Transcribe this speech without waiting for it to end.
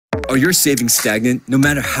Are your savings stagnant no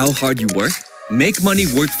matter how hard you work? Make money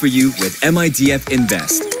work for you with MIDF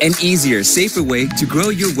Invest, an easier, safer way to grow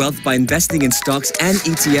your wealth by investing in stocks and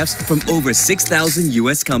ETFs from over 6,000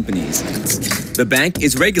 US companies. The bank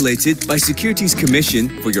is regulated by Securities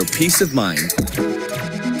Commission for your peace of mind,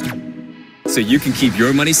 so you can keep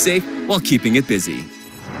your money safe while keeping it busy.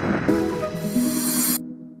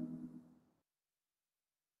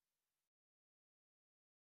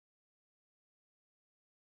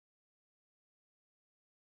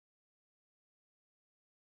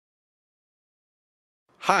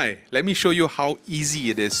 Hi, let me show you how easy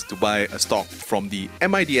it is to buy a stock from the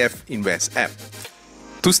MIDF Invest app.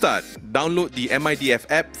 To start, download the MIDF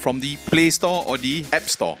app from the Play Store or the App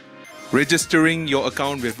Store. Registering your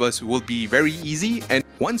account with us will be very easy, and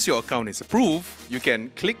once your account is approved, you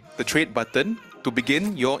can click the trade button to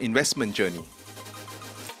begin your investment journey.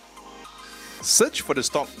 Search for the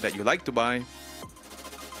stock that you like to buy,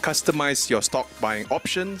 customize your stock buying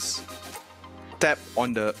options, tap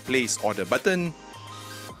on the Place Order button,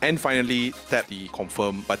 and finally, tap the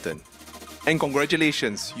Confirm button. And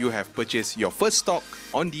congratulations, you have purchased your first stock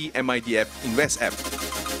on the MIDF Invest app.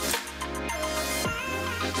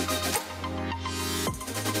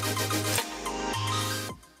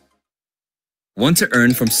 Want to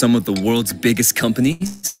earn from some of the world's biggest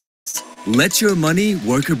companies? Let your money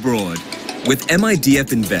work abroad. With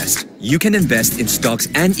MIDF Invest, you can invest in stocks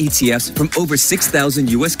and ETFs from over 6,000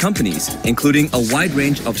 US companies, including a wide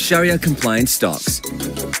range of Sharia-compliant stocks.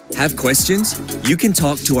 Have questions? You can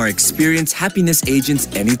talk to our experienced happiness agents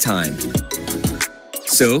anytime.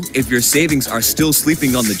 So, if your savings are still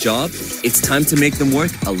sleeping on the job, it's time to make them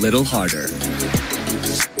work a little harder.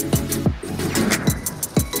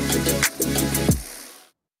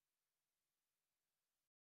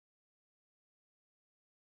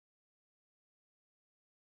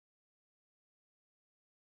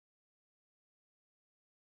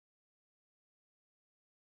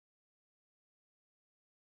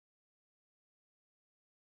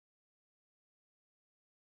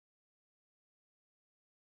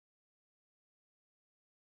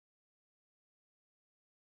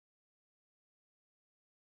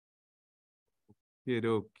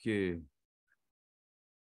 Okay.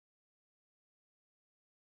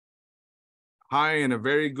 Hi, and a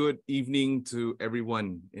very good evening to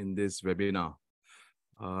everyone in this webinar.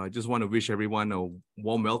 I just want to wish everyone a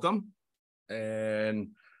warm welcome,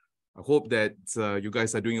 and I hope that you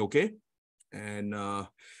guys are doing okay. And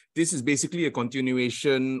this is basically a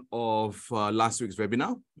continuation of last week's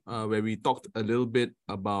webinar, where we talked a little bit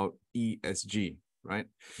about ESG, right?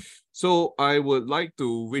 So I would like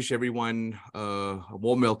to wish everyone a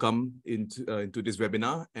warm welcome into this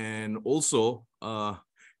webinar. And also,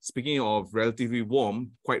 speaking of relatively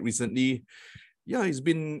warm, quite recently, yeah, it's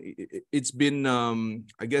been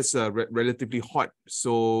I guess relatively hot.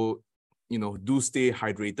 So, you know, do stay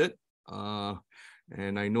hydrated.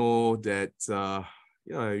 And I know that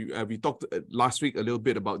yeah, we talked last week a little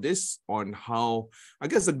bit about this, on how I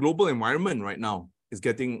guess the global environment right now is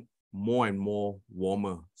getting more and more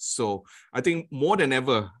warmer. So I think more than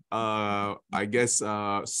ever, I guess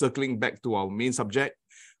circling back to our main subject,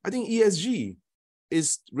 I think ESG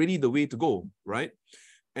is really the way to go, right?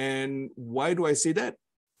 And why do I say that?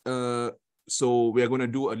 So we are going to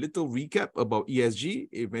do a little recap about ESG.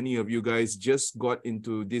 If any of you guys just got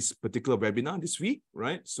into this particular webinar this week,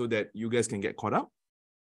 right? So that you guys can get caught up.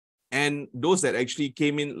 And those that actually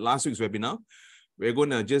came in last week's webinar, we're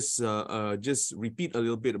going to just repeat a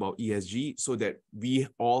little bit about ESG so that we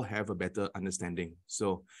all have a better understanding.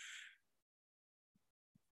 So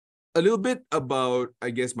a little bit about,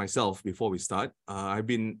 I guess, myself before we start. I've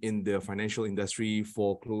been in the financial industry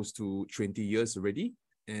for close to 20 years already.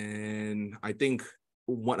 And I think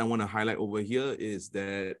what I want to highlight over here is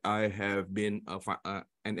that I have been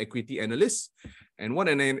an equity analyst. And what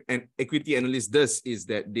an equity analyst does is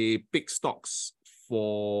that they pick stocks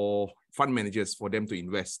for fund managers for them to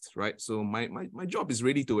invest, right? So my job is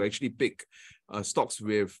really to actually pick stocks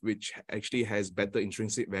which actually has better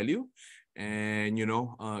intrinsic value. And, you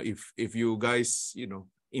know, if you guys, you know,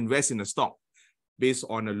 invest in a stock based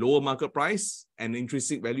on a lower market price and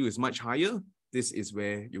intrinsic value is much higher, this is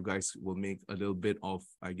where you guys will make a little bit of,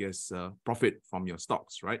 I guess, profit from your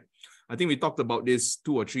stocks, right? I think we talked about this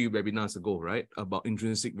 2 or 3 webinars ago, right? About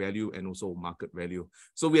intrinsic value and also market value.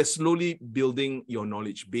 So we are slowly building your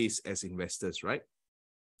knowledge base as investors, right?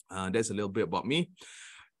 That's a little bit about me.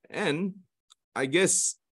 And I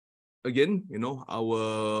guess, again, you know,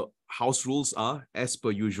 our house rules are as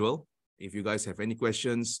per usual. If you guys have any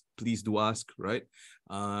questions, please do ask, right?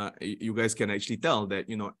 You guys can actually tell that,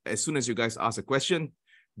 you know, as soon as you guys ask a question,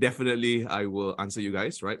 definitely I will answer you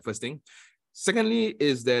guys, right? First thing. Secondly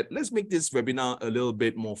is that let's make this webinar a little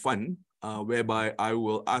bit more fun, whereby I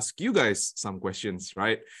will ask you guys some questions,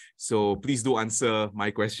 right? So please do answer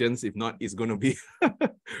my questions. If not, it's going to be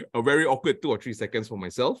a very awkward 2 or 3 seconds for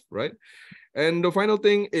myself, right? And the final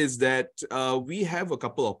thing is that we have a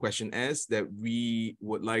couple of questionnaires that we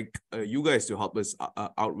would like you guys to help us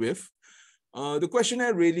out with. The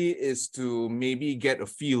questionnaire really is to maybe get a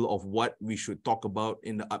feel of what we should talk about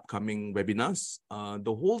in the upcoming webinars.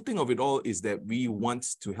 The whole thing of it all is that we want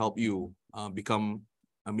to help you become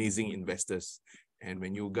amazing investors. And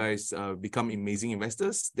when you guys become amazing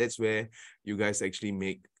investors, that's where you guys actually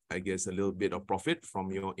make, I guess, a little bit of profit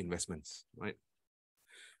from your investments, right?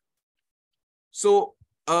 So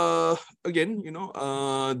again,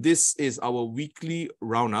 this is our weekly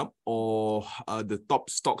roundup or the top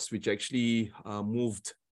stocks which actually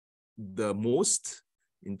moved the most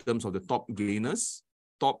in terms of the top gainers,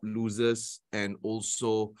 top losers, and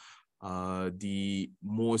also the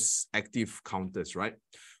most active counters, right?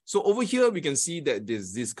 So over here, we can see that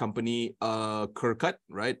there's this company, Kirkut,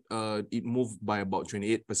 right? It moved by about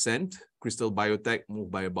 28%. Crystal Biotech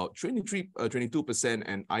moved by about 22%,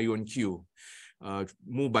 and IonQ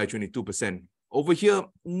moved by 22%. Over here,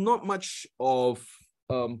 not much of,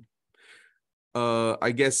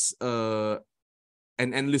 I guess, an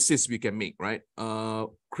analysis we can make, right?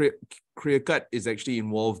 Kirkut is actually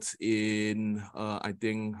involved in, I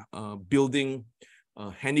think, building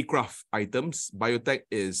handicraft items. Biotech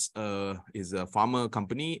is a pharma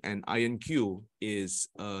company, and IonQ is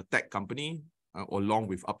a tech company, along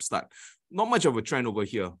with Upstart. Not much of a trend over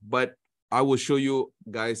here, but I will show you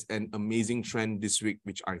guys an amazing trend this week,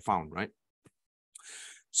 which I found, right?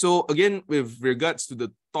 So again, with regards to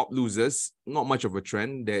the top losers, not much of a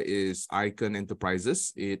trend. There is Icon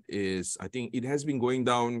Enterprises. It is, I think it has been going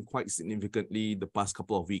down quite significantly the past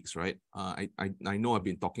couple of weeks, right? I know I've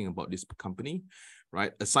been talking about this company,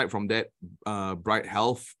 right? Aside from that, Bright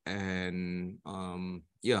Health and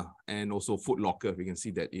yeah, and also Foot Locker, we can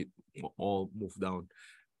see that it all moved down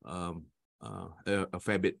a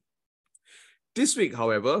fair bit. This week,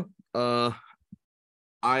 however,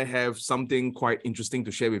 I have something quite interesting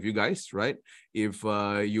to share with you guys, right? If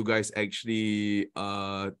you guys actually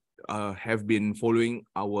have been following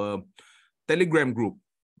our Telegram group,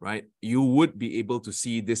 right, you would be able to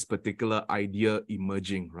see this particular idea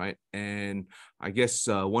emerging, right? And I guess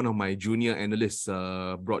one of my junior analysts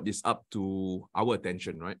brought this up to our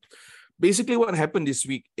attention, right? Basically, what happened this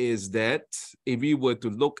week is that if we were to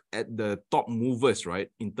look at the top movers,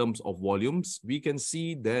 right, in terms of volumes, we can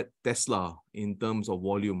see that Tesla, in terms of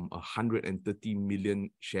volume, 130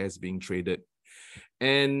 million shares being traded.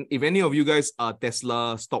 And if any of you guys are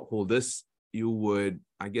Tesla stockholders, you would,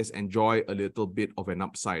 I guess, enjoy a little bit of an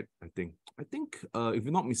upside, I think. If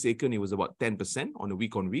you're not mistaken, it was about 10% on a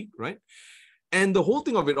week-on-week, right? And the whole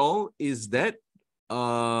thing of it all is that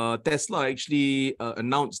Tesla actually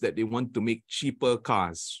announced that they want to make cheaper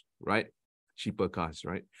cars, right?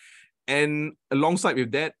 And alongside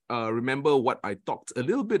with that, remember what I talked a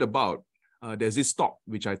little bit about. There's this stock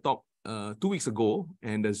which I talked 2 weeks ago,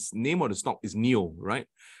 and the name of the stock is NIO, right?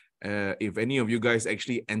 If any of you guys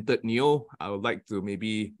actually entered NIO, I would like to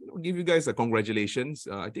maybe give you guys a congratulations.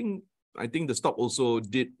 I think the stock also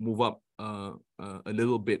did move up a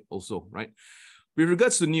little bit also, right? With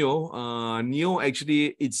regards to NIO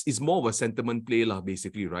actually, it's more of a sentiment play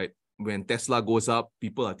basically, right? When Tesla goes up,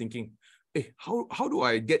 people are thinking, hey, how do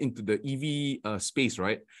I get into the EV space,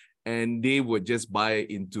 right? And they would just buy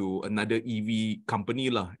into another EV company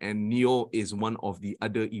and NIO is one of the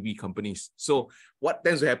other EV companies. So what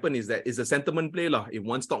tends to happen is that it's a sentiment play If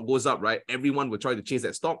one stock goes up, right, everyone will try to chase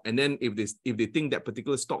that stock, and then if they think that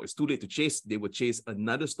particular stock is too late to chase, they will chase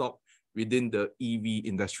another stock within the EV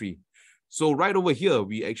industry. So right over here,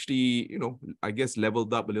 we actually, I guess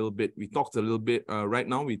leveled up a little bit. We talked a little bit, right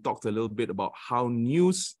now, we talked a little bit about how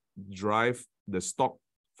news drive the stock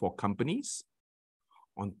for companies.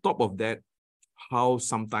 On top of that, how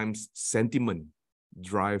sometimes sentiment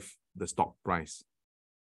drive the stock price,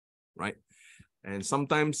 right? And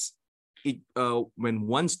sometimes when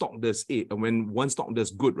one stock does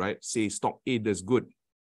good, right? Say stock A does good.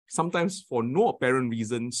 Sometimes for no apparent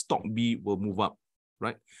reason, stock B will move up,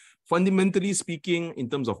 right? Fundamentally speaking, in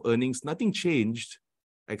terms of earnings, nothing changed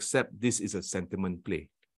except this is a sentiment play,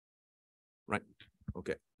 right?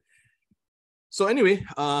 Okay. So anyway,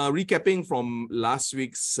 recapping from last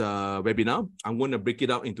week's webinar, I'm going to break it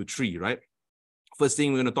out into 3, right? First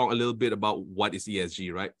thing, we're going to talk a little bit about what is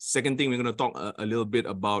ESG, right? Second thing, we're going to talk a little bit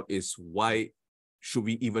about is why should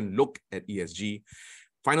we even look at ESG?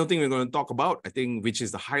 Final thing we're going to talk about, I think, which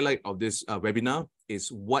is the highlight of this webinar, is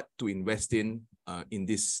what to invest in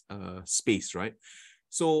this space, right?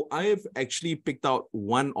 So I have actually picked out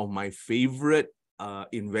one of my favorite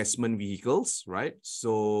investment vehicles, right?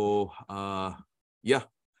 So yeah,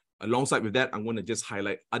 alongside with that, I'm going to just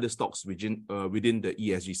highlight other stocks within the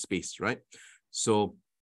ESG space, right? So,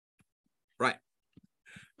 right,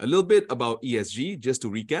 a little bit about ESG, just to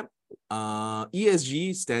recap.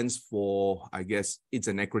 ESG stands for, I guess, it's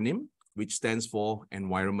an acronym, which stands for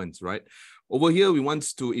environment, right? Over here, we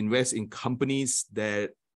want to invest in companies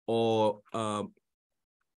that, or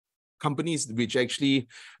companies which actually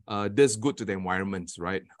does good to the environment,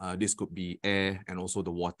 right? This could be air and also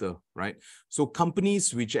the water, right? So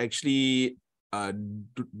companies which actually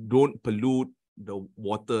don't pollute the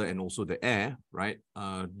water and also the air, right?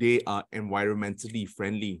 They are environmentally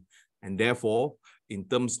friendly, and therefore, in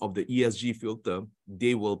terms of the ESG filter,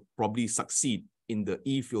 they will probably succeed in the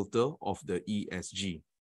E filter of the ESG,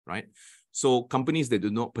 right? So companies that do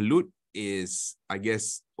not pollute is, I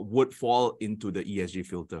guess, would fall into the ESG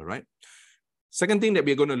filter, right? Second thing that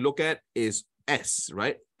we're going to look at is S,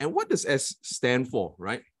 right? And what does S stand for,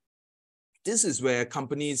 right? This is where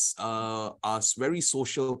companies are very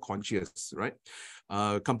social conscious, right?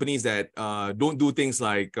 Companies that don't do things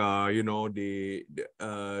like, they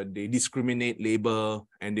discriminate labor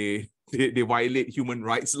and they violate human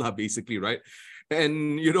rights, basically, right?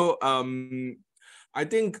 And, I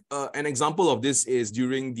think an example of this is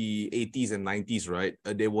during the 80s and 90s, right?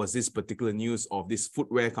 There was this particular news of this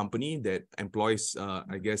footwear company that employs,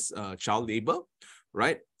 child labor,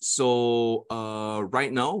 right? So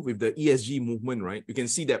right now with the ESG movement, right, you can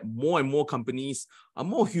see that more and more companies are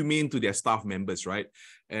more humane to their staff members, right?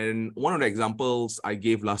 And one of the examples I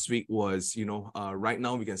gave last week was, right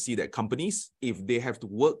now we can see that companies, if they have to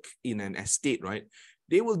work in an estate, right,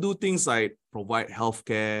 they will do things like provide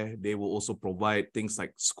healthcare. They will also provide things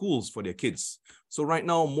like schools for their kids. So right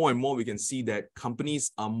now, more and more, we can see that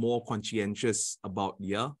companies are more conscientious about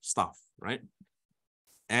their staff, right?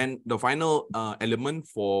 And the final element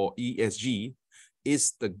for ESG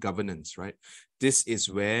is the governance, right? This is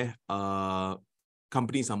where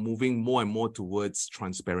companies are moving more and more towards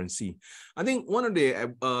transparency. I think one of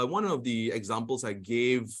the examples I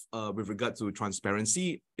gave with regard to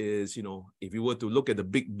transparency is, if you were to look at the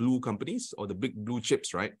big blue companies or the big blue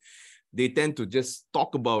chips, right, they tend to just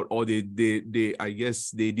talk about, or they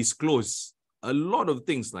disclose a lot of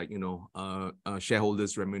things like,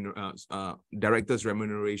 shareholders directors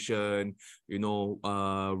remuneration,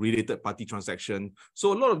 related party transaction.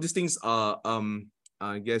 So a lot of these things are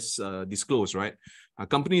disclosed, right?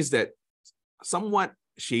 Companies that somewhat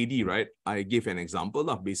shady, right? I gave an example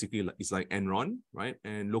of basically it's like Enron, right?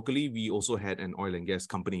 And locally, we also had an oil and gas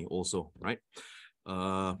company also, right?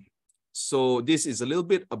 So this is a little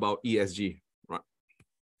bit about ESG, right?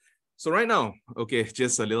 So right now, okay,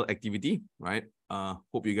 just a little activity, right?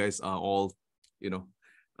 Hope you guys are all,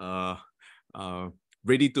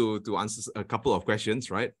 ready to answer a couple of questions,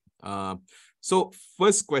 right? So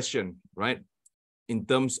first question, right? In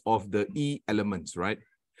terms of the E elements, right?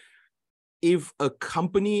 If a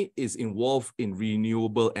company is involved in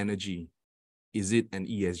renewable energy, is it an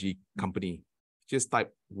ESG company? Just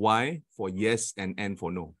type Y for yes and N for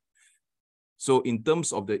no. So in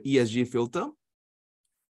terms of the ESG filter,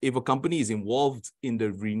 if a company is involved in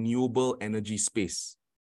the renewable energy space,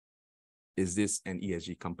 is this an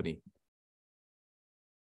ESG company?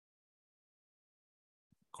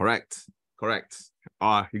 Correct.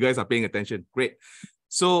 You guys are paying attention. Great.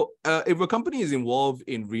 So if a company is involved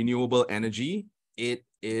in renewable energy, it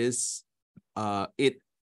is an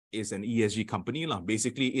ESG company.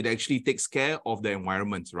 Basically, it actually takes care of the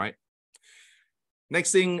environment, right?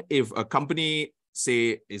 Next thing, if a company,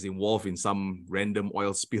 say, is involved in some random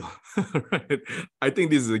oil spill, right? I think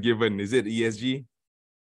this is a given. Is it ESG?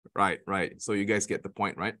 Right. So you guys get the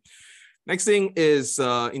point, right? Next thing is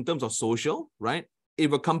in terms of social, right?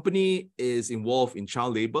 If a company is involved in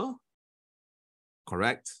child labor,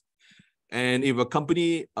 correct. And if a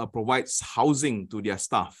company provides housing to their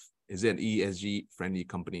staff, is it an ESG friendly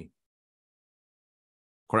company?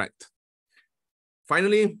 Correct.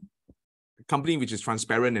 Finally, a company which is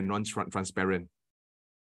transparent and non-transparent.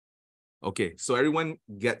 Okay, so everyone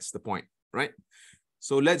gets the point, right?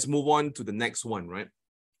 So let's move on to the next one, right?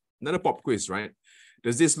 Another pop quiz, right?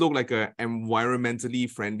 Does this look like an environmentally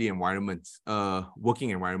friendly environment, working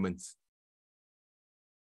environment?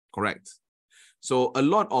 Correct. So a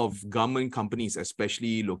lot of government companies,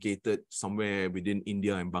 especially located somewhere within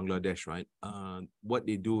India and Bangladesh, right? What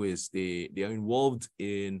they do is they are involved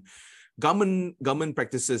in government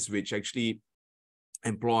practices which actually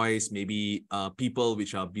employs maybe people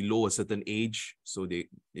which are below a certain age. So they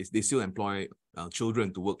still employ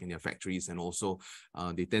children to work in their factories, and also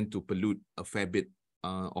they tend to pollute a fair bit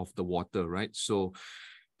of the water, right? So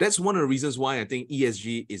that's one of the reasons why I think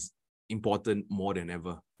ESG is important more than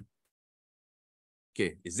ever.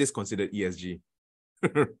 Okay, is this considered ESG?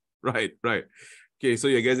 Right. Okay, so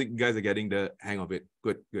you guys are getting the hang of it.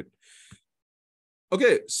 Good.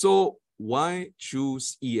 Okay, so why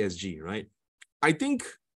choose ESG, right? I think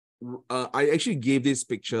I actually gave this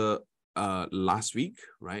picture last week,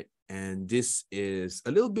 right? And this is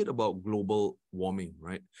a little bit about global warming,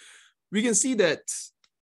 right? We can see that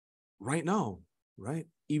right now, right?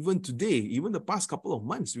 Even today, even the past couple of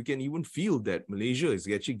months, we can even feel that Malaysia is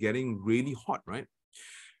actually getting really hot, right?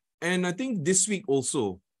 And I think this week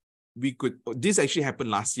also, this actually happened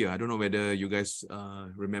last year. I don't know whether you guys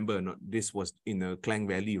remember or not. This was in the Klang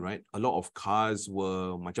Valley, right? A lot of cars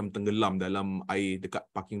were macam tenggelam dalam air dekat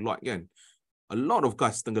parking lot kan. A lot of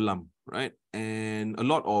cars tenggelam, right? And a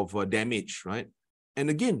lot of damage, right? And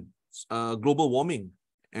again, global warming.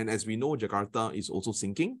 And as we know, Jakarta is also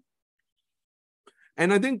sinking.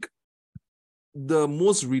 And I think the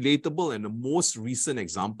most relatable and the most recent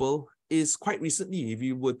example is quite recently, if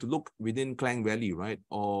you were to look within Klang Valley, right,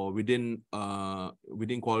 or within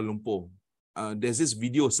Kuala Lumpur, there's this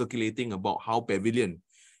video circulating about how Pavilion,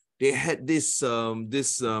 they had this a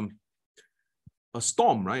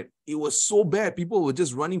storm, right? It was so bad, people were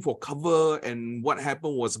just running for cover, and what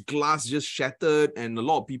happened was glass just shattered, and a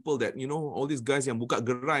lot of people that, you know, all these guys yang buka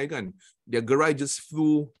gerai kan, their gerai just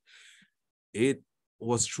flew. It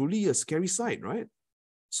was truly a scary sight, right?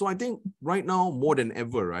 So I think right now, more than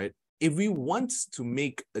ever, right, if we want to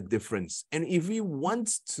make a difference, and if we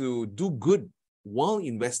want to do good while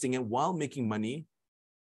investing and while making money,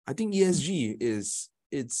 I think ESG is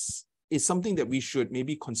something that we should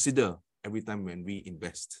maybe consider every time when we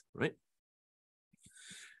invest, right?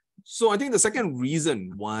 So I think the second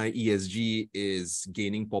reason why ESG is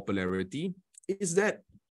gaining popularity is that,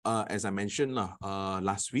 as I mentioned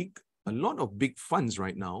last week, a lot of big funds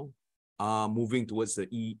right now are moving towards the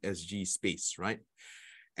ESG space, right?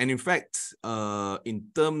 And in fact, in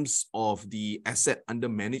terms of the asset under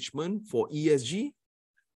management for ESG,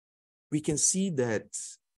 we can see that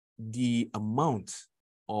the amount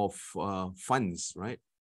of funds, right,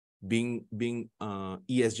 being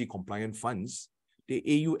ESG compliant funds, the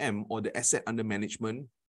AUM, or the asset under management,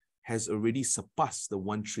 has already surpassed the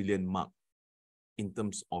 1 trillion mark in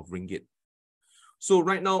terms of ringgit. So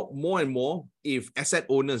right now, more and more, if asset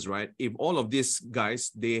owners, right, if all of these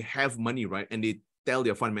guys, they have money, right, and they tell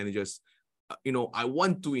their fund managers, you know, I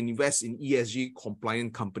want to invest in ESG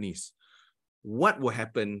compliant companies, what will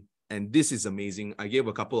happen? And this is amazing. I gave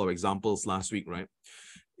a couple of examples last week, right?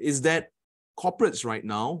 Is that corporates right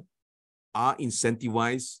now are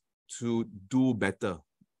incentivized to do better.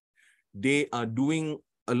 They are doing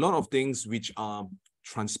a lot of things which are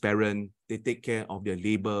transparent. They take care of their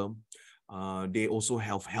labor. They also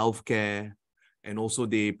have healthcare, and also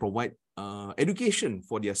they provide education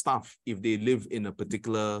for their staff if they live in a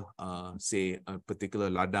particular, say, a particular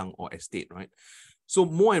ladang or estate, right? So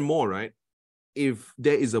more and more, right, if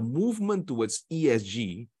there is a movement towards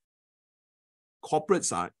ESG,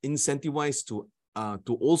 corporates are incentivized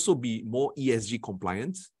to also be more ESG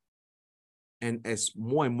compliant. And as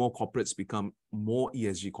more and more corporates become more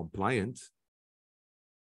ESG compliant,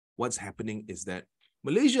 what's happening is that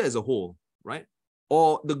Malaysia as a whole, right,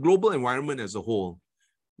 or the global environment as a whole,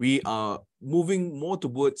 we are moving more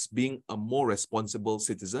towards being a more responsible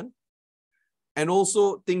citizen. And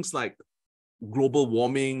also things like global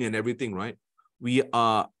warming and everything, right? We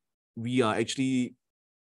are actually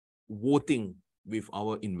voting with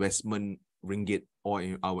our investment ringgit or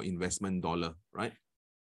our investment dollar, right?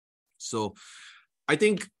 So I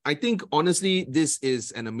think honestly, this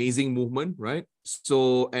is an amazing movement, right?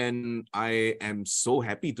 So, and I am so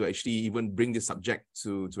happy to actually even bring this subject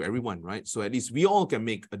to everyone, right? So at least we all can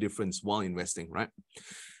make a difference while investing, right?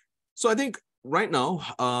 So I think right now,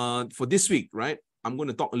 for this week, right, I'm going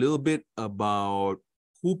to talk a little bit about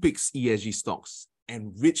who picks ESG stocks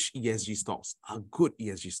and which ESG stocks are good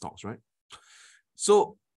ESG stocks, right?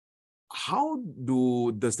 So how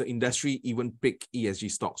does the industry even pick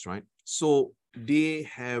ESG stocks, right? So they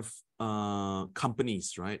have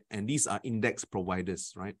companies, right? And these are index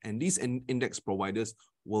providers, right? And these index providers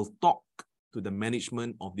will talk to the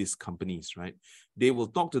management of these companies, right? They will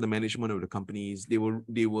talk to the management of the companies. They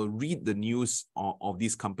will read the news of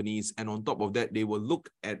these companies. And on top of that, they will look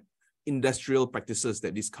at industrial practices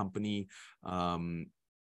that this company,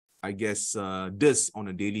 I guess, does on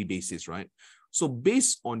a daily basis, right? So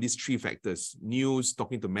based on these three factors, news,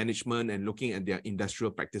 talking to management, and looking at their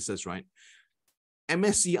industrial practices, right?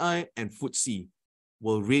 MSCI and FTSE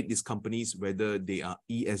will rate these companies whether they are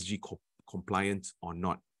ESG compliant or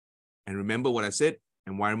not. And remember what I said,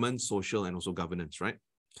 environment, social, and also governance, right?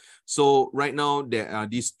 So right now, there are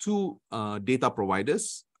these two data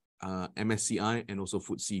providers, MSCI and also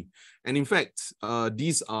FTSE. And in fact,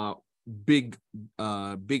 these are big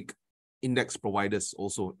index providers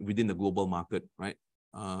also within the global market, right?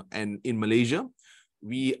 And in Malaysia,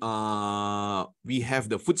 we have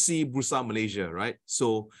the FTSE Bursa Malaysia, right?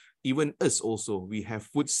 So even us also, we have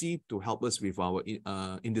FTSE to help us with our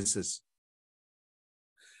indices.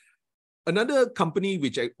 Another company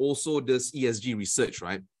which also does ESG research,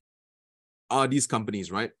 right, are these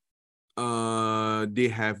companies, right? They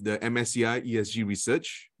have the MSCI ESG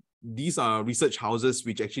research. These are research houses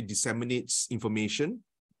which actually disseminates information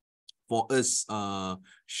for us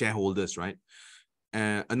shareholders, right?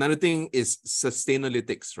 Another thing is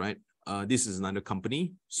Sustainalytics, right? This is another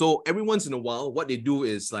company. So every once in a while, what they do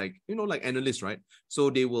is like, like analysts, right? So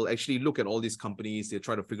they will actually look at all these companies. They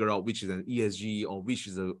try to figure out which is an ESG or which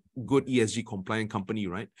is a good ESG compliant company,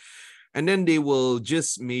 right? And then they will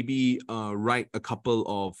just maybe write a couple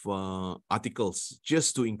of articles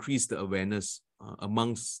just to increase the awareness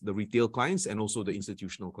amongst the retail clients and also the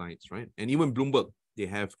institutional clients, right? And even Bloomberg, they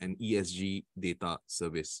have an ESG data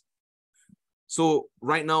service. So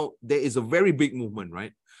right now, there is a very big movement,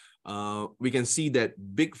 right? We can see that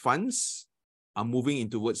big funds are moving in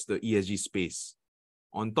towards the ESG space.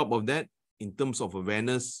 On top of that, in terms of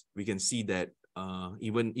awareness, we can see that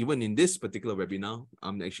even in this particular webinar,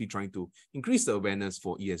 I'm actually trying to increase the awareness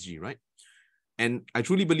for ESG, right? And I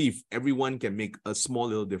truly believe everyone can make a small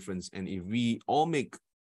little difference. And if we all make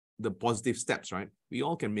the positive steps, right, we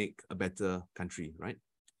all can make a better country, right?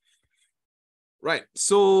 Right.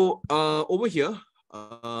 So over here,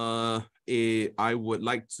 I would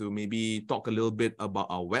like to maybe talk a little bit about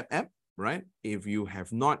our web app, right? If you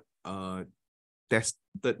have not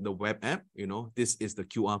tested the web app, this is the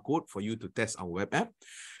QR code for you to test our web app.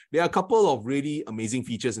 There are a couple of really amazing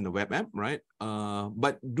features in the web app, right?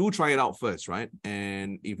 But do try it out first, right?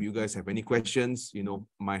 And if you guys have any questions,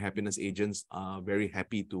 my happiness agents are very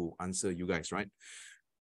happy to answer you guys, right?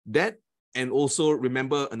 That, and also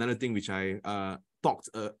remember another thing which I talked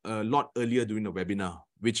a lot earlier during the webinar,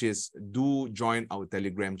 which is do join our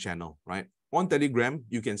Telegram channel, right? On Telegram,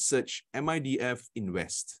 you can search MIDF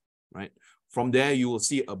Invest, right? From there, you will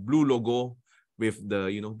see a blue logo with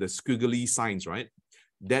the, the squiggly signs, right?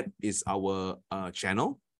 That is our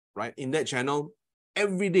channel, right? In that channel,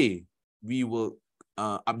 every day, we will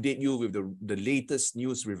update you with the latest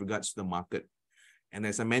news with regards to the market. And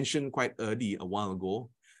as I mentioned quite early a while ago,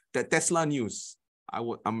 that Tesla news,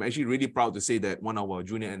 I'm actually really proud to say that one of our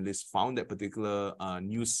junior analysts found that particular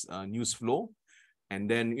news flow. And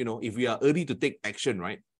then, if we are early to take action,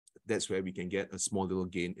 right, that's where we can get a small little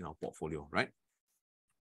gain in our portfolio, right?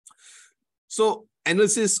 So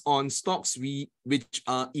analysis on stocks which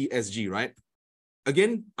are ESG, right?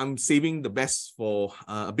 Again, I'm saving the best for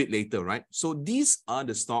a bit later, right? So these are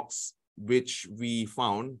the stocks which we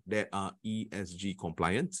found that are ESG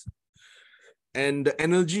compliant. And the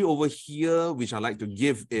analogy over here, which I like to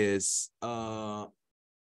give, is two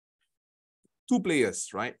players,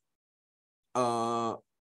 right?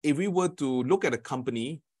 If we were to look at a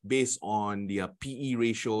company based on their PE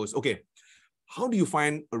ratios, okay, how do you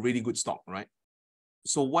find a really good stock, right?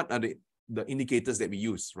 So what are the indicators that we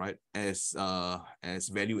use, right, as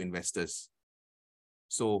value investors?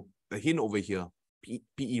 So the hint over here,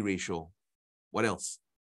 PE ratio. What else?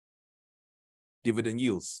 Dividend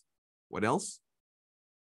yields. What else?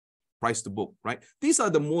 Price to book, right? These are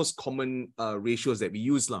the most common ratios that we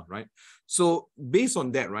use, right? So based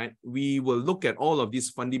on that, right, we will look at all of these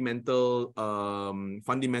fundamental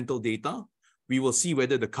data. We will see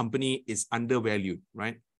whether the company is undervalued,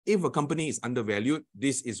 right? If a company is undervalued,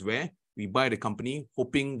 this is where we buy the company,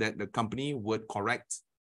 hoping that the company would correct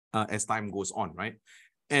as time goes on, right?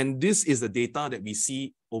 And this is the data that we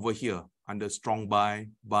see over here under strong buy,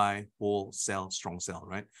 hold, sell, strong sell,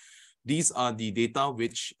 right? These are the data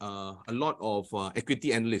which a lot of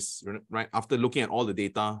equity analysts, right, after looking at all the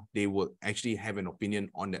data, they will actually have an opinion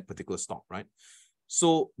on that particular stock, right?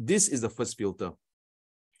 So this is the first filter.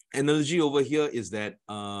 Analogy over here is that,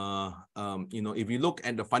 if you look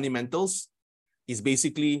at the fundamentals, is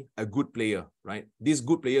basically a good player, right? This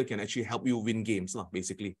good player can actually help you win games,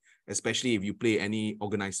 basically, especially if you play any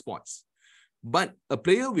organized sports. But a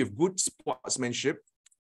player with good sportsmanship,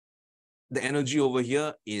 the energy over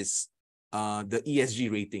here is the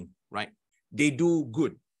ESG rating, right? They do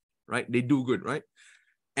good, right? They do good, right?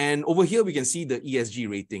 And over here, we can see the ESG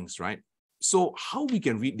ratings, right? So how we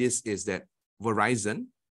can read this is that Verizon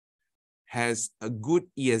has a good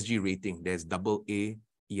ESG rating. There's AA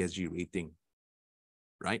ESG rating,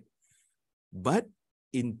 right? But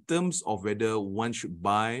in terms of whether one should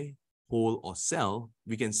buy, hold, or sell,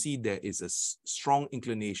 we can see there is a strong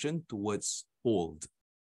inclination towards hold.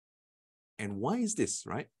 And why is this,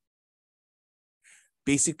 right?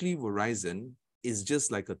 Basically, Verizon is just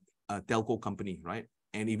like a telco company, right?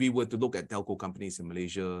 And if we were to look at telco companies in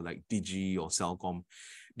Malaysia, like Digi or Celcom,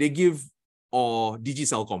 they give, or Digi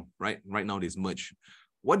Celcom, right? Right now, this merge.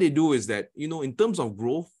 What they do is that, you know, in terms of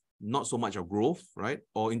growth, not so much of growth, right?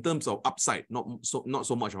 Or in terms of upside, not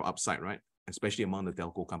so much of upside, right? Especially among the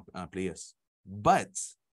telco players. But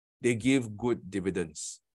they give good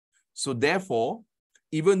dividends. So therefore,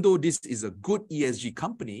 even though this is a good ESG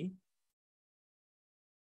company,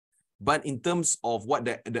 but in terms of what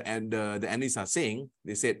the analysts are saying,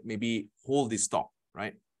 they said maybe hold this stock,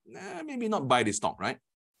 right? Maybe not buy this stock, right?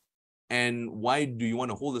 And why do you want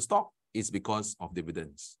to hold the stock? It's because of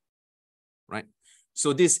dividends, right?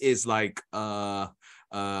 So this is like a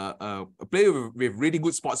player with really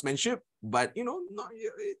good sportsmanship, but you know,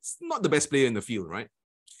 it's not the best player in the field, right?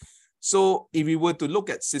 So if we were to look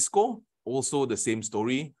at Cisco, also the same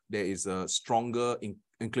story. There is a stronger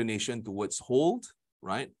inclination towards hold,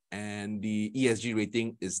 right? And the ESG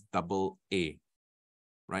rating is AA,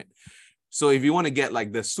 right? So if you want to get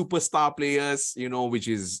like the superstar players, you know, which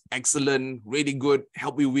is excellent, really good,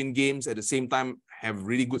 help you win games, at the same time have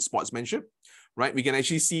really good sportsmanship, right? We can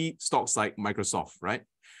actually see stocks like Microsoft, right?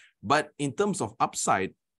 But in terms of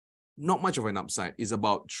upside, not much of an upside. Is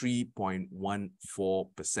about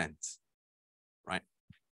 3.14%, right?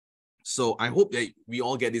 So I hope that we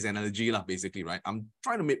all get this analogy, basically, right? I'm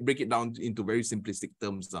trying to break it down into very simplistic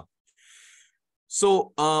terms.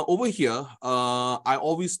 So over here, I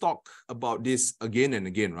always talk about this again and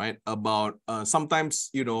again, right? About sometimes,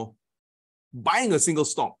 you know, buying a single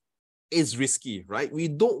stock is risky, right? We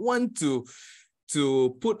don't want to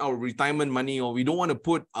put our retirement money, or we don't want to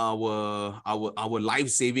put our life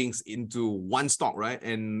savings into one stock, right?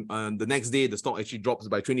 And the next day the stock actually drops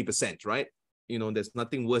by 20%, right? You know, there's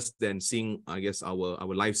nothing worse than seeing, I guess,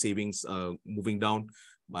 our life savings moving down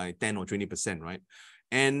by 10 or 20%, right?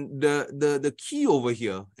 And the key over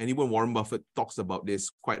here, and even Warren Buffett talks about this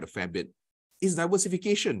quite a fair bit, is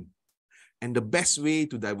diversification. And the best way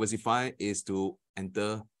to diversify is to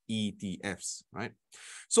enter ETFs, right?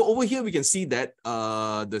 So over here we can see that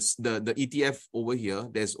the ETF over here,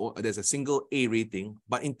 there's a single A rating,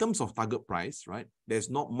 but in terms of target price, right, there's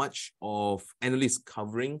not much of analysts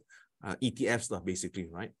covering ETFs, basically,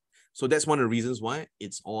 right? So that's one of the reasons why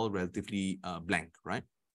it's all relatively blank, right?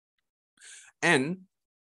 And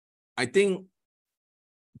I think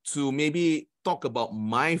to maybe talk about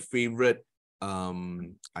my favorite,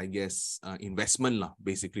 I guess, investment,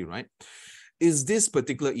 basically, right, is this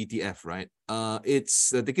particular ETF, right? Its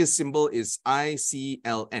the ticker symbol is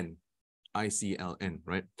ICLN. ICLN,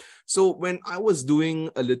 right? So when I was doing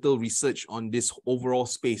a little research on this overall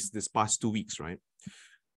space this past 2 weeks, right,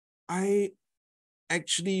 I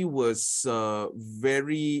actually was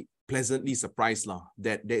very pleasantly surprised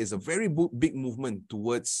that there is a very big movement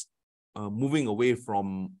towards moving away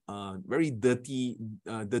from very dirty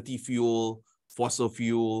fuel, fossil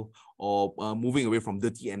fuel, or moving away from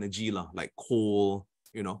dirty energy like coal,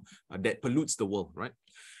 you know, that pollutes the world, right?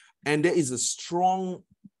 And there is a strong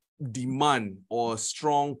demand or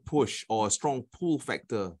strong push or a strong pull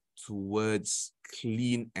factor towards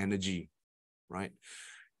clean energy, right?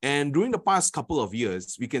 And during the past couple of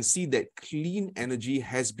years, we can see that clean energy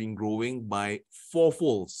has been growing by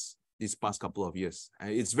fourfolds these past couple of years.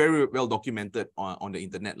 It's very well documented on the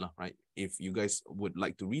internet, right? If you guys would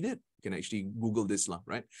like to read it, you can actually Google this,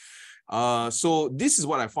 right? So this is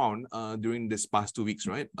what I found during this past 2 weeks,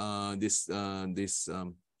 right?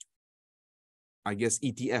 I guess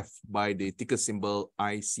ETF by the ticker symbol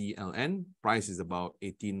ICLN, price is about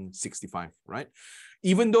 1865, right?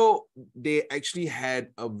 Even though they actually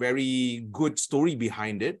had a very good story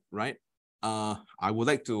behind it, right? I would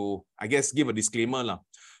like to, I guess, give a disclaimer,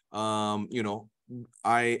 you know,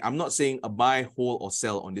 I'm not saying a buy, hold, or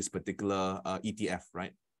sell on this particular ETF,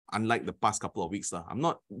 right? Unlike the past couple of weeks, I'm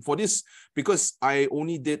not for this because I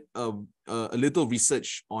only did a little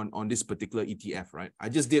research on this particular ETF, right? I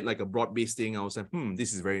just did like a broad-based thing. I was like,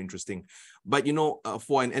 this is very interesting. But you know,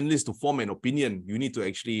 for an analyst to form an opinion, you need to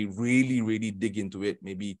actually really dig into it.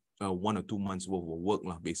 Maybe 1 or 2 months worth of work,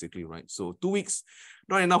 basically, right? So 2 weeks,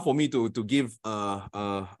 not enough for me to give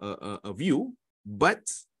a view, but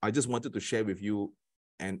I just wanted to share with you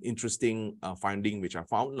an interesting finding which I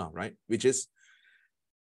found, right? Which is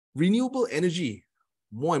renewable energy.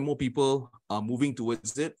 More and more people are moving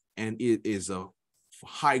towards it, and it is a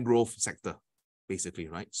high growth sector, basically,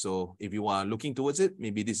 right? So if you are looking towards it,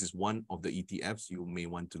 maybe this is one of the ETFs you may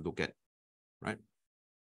want to look at, right?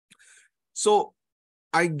 So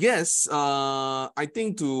I guess, I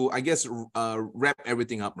think to, wrap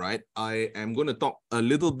everything up, right? I am going to talk a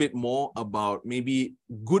little bit more about maybe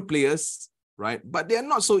good players, right? But they're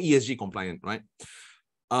not so ESG compliant, right?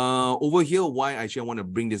 Over here, why actually I want to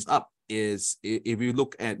bring this up is if you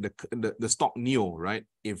look at the stock NEO, right?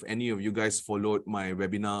 If any of you guys followed my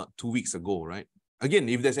webinar 2 weeks ago, right? Again,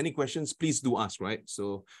 if there's any questions, please do ask, right?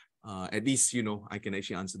 So at least, you know, I can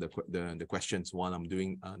actually answer the questions while I'm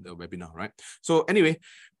doing the webinar, right? So anyway,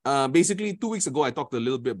 basically 2 weeks ago, I talked a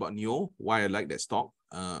little bit about NEO, why I like that stock.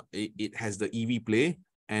 It has the EV play.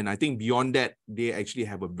 And I think beyond that, they actually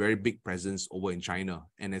have a very big presence over in China.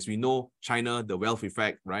 And as we know, China, the wealth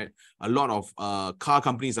effect, right? A lot of car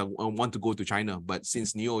companies want to go to China, but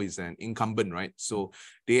since NEO is an incumbent, right? So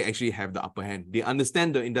they actually have the upper hand. They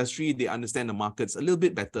understand the industry, they understand the markets a little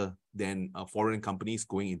bit better than foreign companies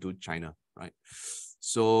going into China, right?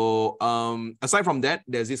 So aside from that,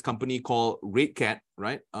 there's this company called Red Cat,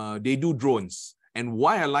 right? They do drones. And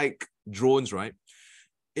why I like drones, right,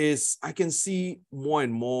 is I can see more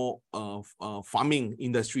and more of farming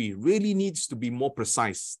industry really needs to be more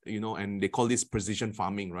precise, you know, and they call this precision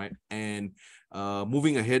farming, right? And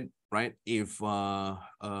moving ahead, right, if I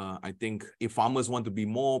think if farmers want to be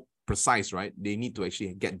more precise, right, they need to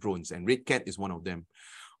actually get drones, and Red Cat is one of them.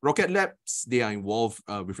 Rocket Labs, they are involved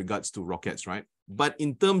with regards to rockets, right? But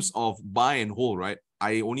in terms of buy and hold, right,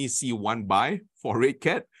 I only see one buy for Red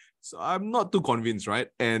Cat, so I'm not too convinced, right?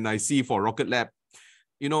 And I see for Rocket Lab,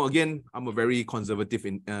 you know, again, I'm a very conservative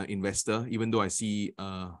investor, even though I see,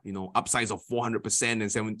 you know, upsides of 400%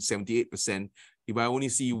 and 78%. If I only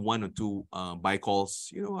see one or two buy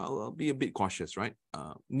calls, you know, I'll be a bit cautious, right?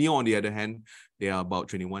 NEO, on the other hand, there are about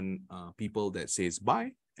 21 people that says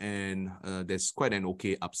buy, and there's quite an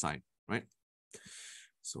okay upside, right?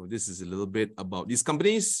 So this is a little bit about these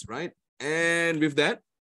companies, right? And with that,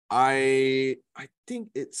 I think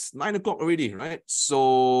it's 9 o'clock already, right?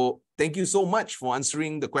 So thank you so much for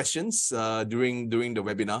answering the questions during the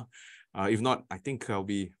webinar. If not, I think I'll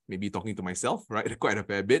be maybe talking to myself, right? Quite a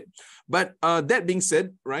fair bit. But that being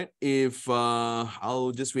said, right, if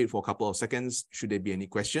I'll just wait for a couple of seconds, should there be any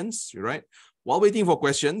questions, right? While waiting for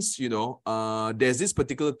questions, you know, there's this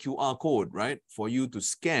particular QR code, right, for you to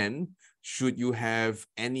scan should you have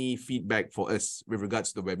any feedback for us with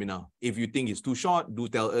regards to the webinar. If you think it's too short, do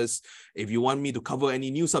tell us. If you want me to cover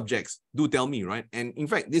any new subjects, do tell me, right? And in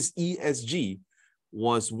fact, this ESG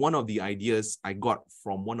was one of the ideas I got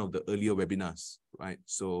from one of the earlier webinars, right?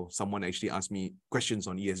 So someone actually asked me questions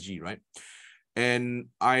on ESG, right? And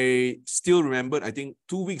I still remembered, I think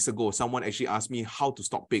 2 weeks ago, someone actually asked me how to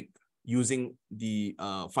stock pick using the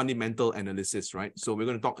fundamental analysis, right? So we're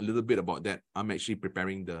going to talk a little bit about that. I'm actually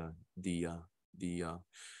preparing the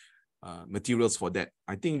materials for that.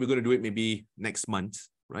 I think we're going to do it maybe next month,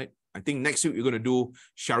 right? I think next week we're going to do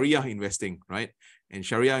Sharia investing, right? And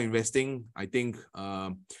Sharia investing, I think,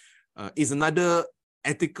 is another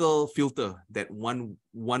ethical filter that one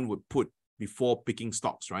would put before picking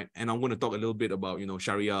stocks, right? And I'm going to talk a little bit about, you know,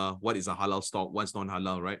 Sharia, what is a halal stock, what's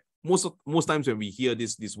non-halal, right? Most times when we hear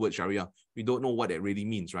this word Sharia, we don't know what it really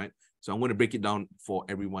means, right? So I'm going to break it down for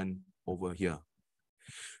everyone over here.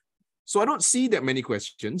 So I don't see that many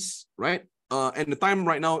questions, right? And the time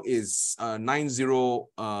right now is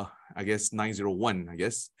 901, I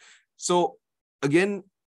guess. So again,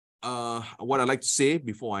 what I'd like to say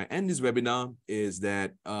before I end this webinar is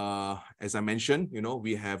that, as I mentioned, you know,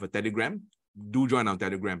 we have a Telegram. Do join our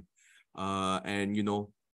Telegram. And, you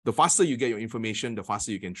know, the faster you get your information, the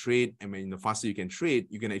faster you can trade. And when the faster you can trade,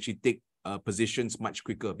 you can actually take positions much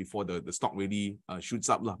quicker before the stock really shoots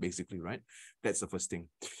up, basically, right? That's the first thing.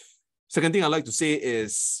 Second thing I'd like to say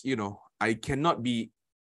is, you know, I cannot be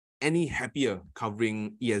any happier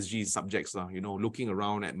covering ESG subjects, you know, looking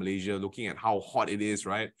around at Malaysia, looking at how hot it is,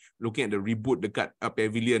 right? Looking at the reboot, the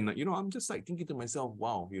pavilion, you know, I'm just like thinking to myself,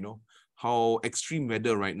 wow, you know, how extreme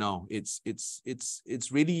weather right now. It's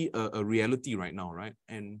really a reality right now, right?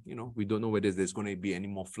 And, you know, we don't know whether there's going to be any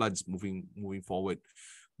more floods moving forward.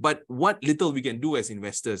 But what little we can do as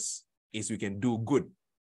investors is we can do good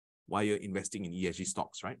while you're investing in ESG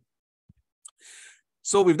stocks, right?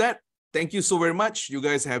 So with that, thank you so very much. You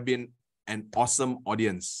guys have been an awesome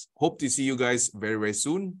audience. Hope to see you guys very, very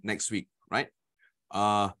soon next week, right?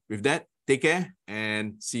 With that, take care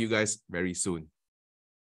and see you guys very soon.